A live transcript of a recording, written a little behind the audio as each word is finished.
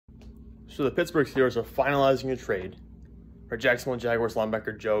So the Pittsburgh Steelers are finalizing a trade for Jacksonville Jaguars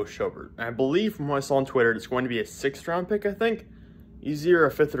linebacker Joe Schobert. And I believe from what I saw on Twitter, it's going to be a 6th-round pick, I think. Easier a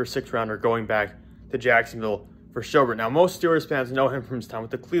 5th or 6th rounder going back to Jacksonville for Schobert. Now, most Steelers fans know him from his time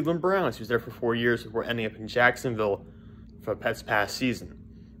with the Cleveland Browns. He was there for 4 years before ending up in Jacksonville for this past season.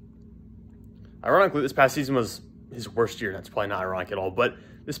 Ironically, this past season was his worst year. That's probably not ironic at all, but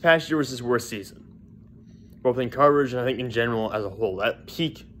this past year was his worst season, both in coverage and I think in general as a whole. That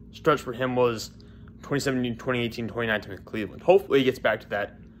peak stretch for him was 2017, 2018, 2019 with Cleveland. Hopefully he gets back to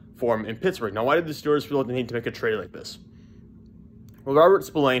that form in Pittsburgh. Now, why did the Steelers feel like they need to make a trade like this? Well, Robert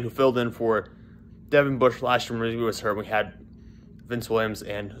Spillane, who filled in for Devin Bush last year when he was hurt, we had Vince Williams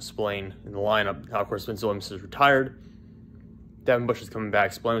and Spillane in the lineup. Now, of course, Vince Williams is retired. Devin Bush is coming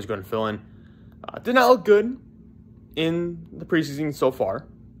back. Spillane was going to fill in. Did not look good in the preseason so far.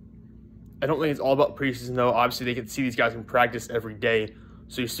 I don't think it's all about preseason, though. Obviously, they get to see these guys in practice every day.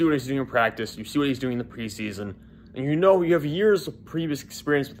 So you see what he's doing in practice, you see what he's doing in the preseason, and you know you have years of previous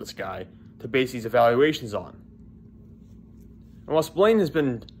experience with this guy to base these evaluations on. And while Spillane has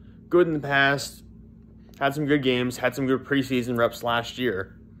been good in the past, had some good games, had some good preseason reps last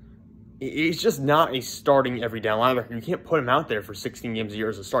year, he's just not a starting every down linebacker. You can't put him out there for 16 games a year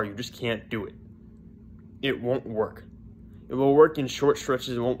as a starter. You just can't do it. It won't work. It will work in short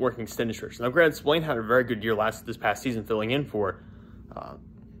stretches. It won't work in extended stretches. Now, granted, Spillane had a very good year this past season filling in for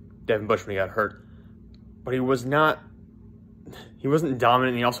Devin Bush when he got hurt, but he wasn't dominant,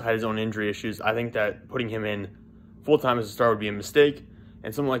 and he also had his own injury issues. I think that putting him in full-time as a starter would be a mistake,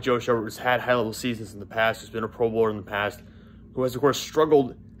 and someone like Joe Schobert has had high-level seasons in the past, who's been a Pro Bowler in the past, who has, of course,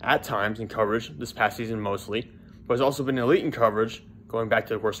 struggled at times in coverage this past season mostly, but has also been elite in coverage going back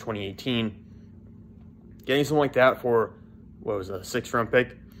to, of course, 2018. Getting someone like that for, what was it, a 6th-round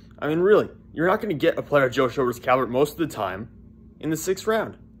pick? I mean, really, you're not going to get a player of Joe Schobert's caliber most of the time in the 6th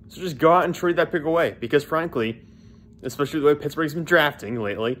round. So just go out and trade that pick away because, frankly, especially the way Pittsburgh's been drafting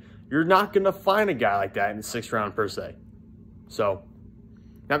lately, you're not going to find a guy like that in the 6th round per se. So,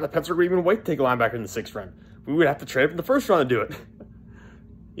 not that Pittsburgh would even wait to take a linebacker in the 6th round. We would have to trade him in the 1st round to do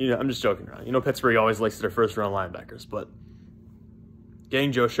it. I'm just joking around. Pittsburgh always likes their 1st-round linebackers, but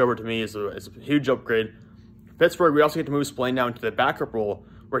getting Joe Schobert to me is a huge upgrade. For Pittsburgh, we also get to move Spillane down into the backup role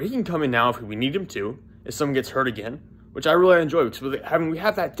where he can come in now if we need him to, if someone gets hurt again, which I really enjoy because we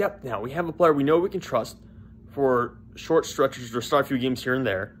have that depth now. We have a player we know we can trust for short stretches or start a few games here and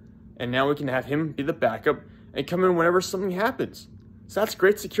there, and now we can have him be the backup and come in whenever something happens. So that's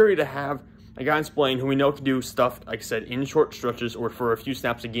great security to have a guy in Spillane who we know can do stuff, like I said, in short stretches or for a few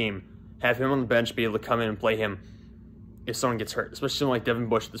snaps a game, have him on the bench, be able to come in and play him if someone gets hurt, especially someone like Devin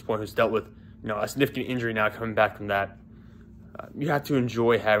Bush at this point who's dealt with a significant injury now coming back from that. You have to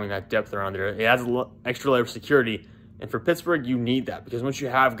enjoy having that depth around there. It adds an extra layer of security. And for Pittsburgh, you need that because once you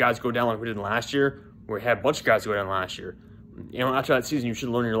have guys go down like we did last year, where we had a bunch of guys go down last year, after that season, you should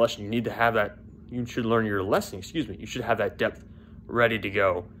learn your lesson. You need to have that. You should learn your lesson. You should have that depth ready to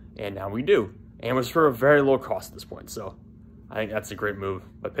go, and now we do. And it was for a very low cost at this point. So I think that's a great move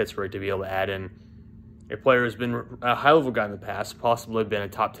by Pittsburgh to be able to add in a player who's been a high-level guy in the past, possibly been a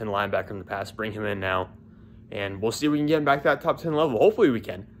top 10 linebacker in the past. Bring him in now, and we'll see if we can get him back to that top 10 level. Hopefully we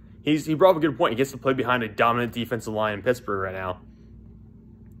can. He brought up a good point. He gets to play behind a dominant defensive line in Pittsburgh right now.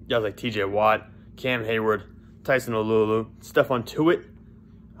 Guys like T.J. Watt, Cam Hayward, Tyson Olulu, Stephon Tuitt.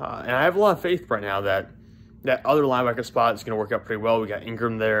 And I have a lot of faith right now that that other linebacker spot is going to work out pretty well. We got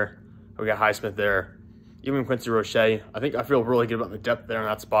Ingram there. We got Highsmith there. Even Quincy Roche. I feel really good about the depth there in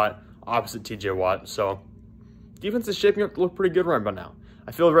that spot opposite T.J. Watt. So defense is shaping up to look pretty good right about now.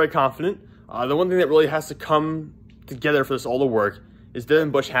 I feel very confident. The one thing that really has to come together for this all to work is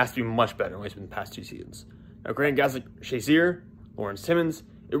Devin Bush has to be much better than he's been the past 2 seasons. Now, granted, guys like Shazier, Lawrence Timmons,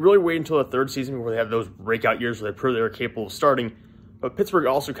 it really waited until the 3rd season before they have those breakout years where they proved they were capable of starting. But Pittsburgh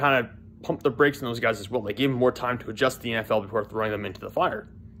also kind of pumped the brakes on those guys as well. They gave them more time to adjust to the NFL before throwing them into the fire.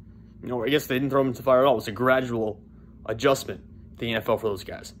 I guess they didn't throw them into the fire at all. It was a gradual adjustment to the NFL for those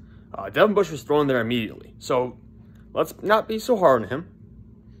guys. Devin Bush was thrown there immediately. So let's not be so hard on him.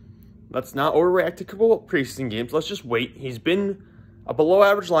 Let's not overreact to a couple of preseason games. Let's just wait. He's been a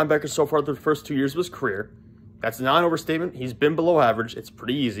below-average linebacker so far through the first 2 years of his career. That's not an overstatement. He's been below average. It's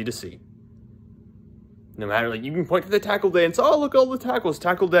pretty easy to see. No matter, you can point to the tackle data and say, oh, look at all the tackles.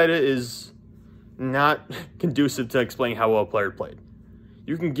 Tackle data is not conducive to explaining how well a player played.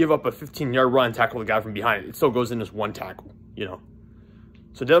 You can give up a 15-yard run and tackle the guy from behind it. It still goes in as one tackle,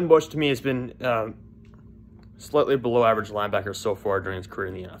 So Devin Bush, to me, has been slightly below average linebacker so far during his career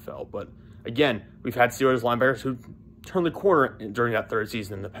in the NFL. But, again, we've had Steelers linebackers who turned the corner during that 3rd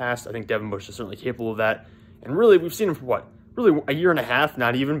season in the past. I think Devin Bush is certainly capable of that. And really, we've seen him for, really a year and a half,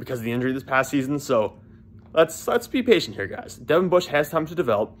 not even, because of the injury this past season. So let's be patient here, guys. Devin Bush has time to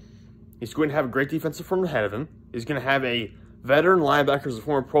develop. He's going to have a great defensive front ahead of him. He's going to have a veteran linebacker as a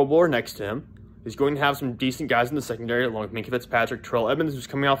former Pro Bowler next to him. He's going to have some decent guys in the secondary, along with Minkah Fitzpatrick, Terrell Edmonds, who's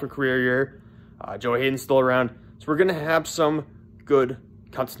coming off a career year. Joe Hayden's still around. So we're going to have some good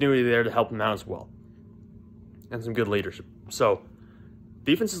continuity there to help him out as well. And some good leadership. So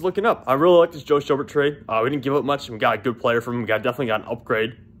defense is looking up. I really like this Joe Schobert trade. We didn't give up much. We got a good player from him. We definitely got an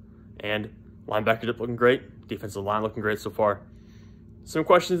upgrade. And linebacker depth looking great. Defensive line looking great so far. Some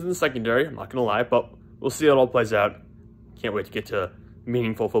questions in the secondary, I'm not going to lie, but we'll see how it all plays out. Can't wait to get to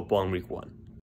meaningful football in week 1.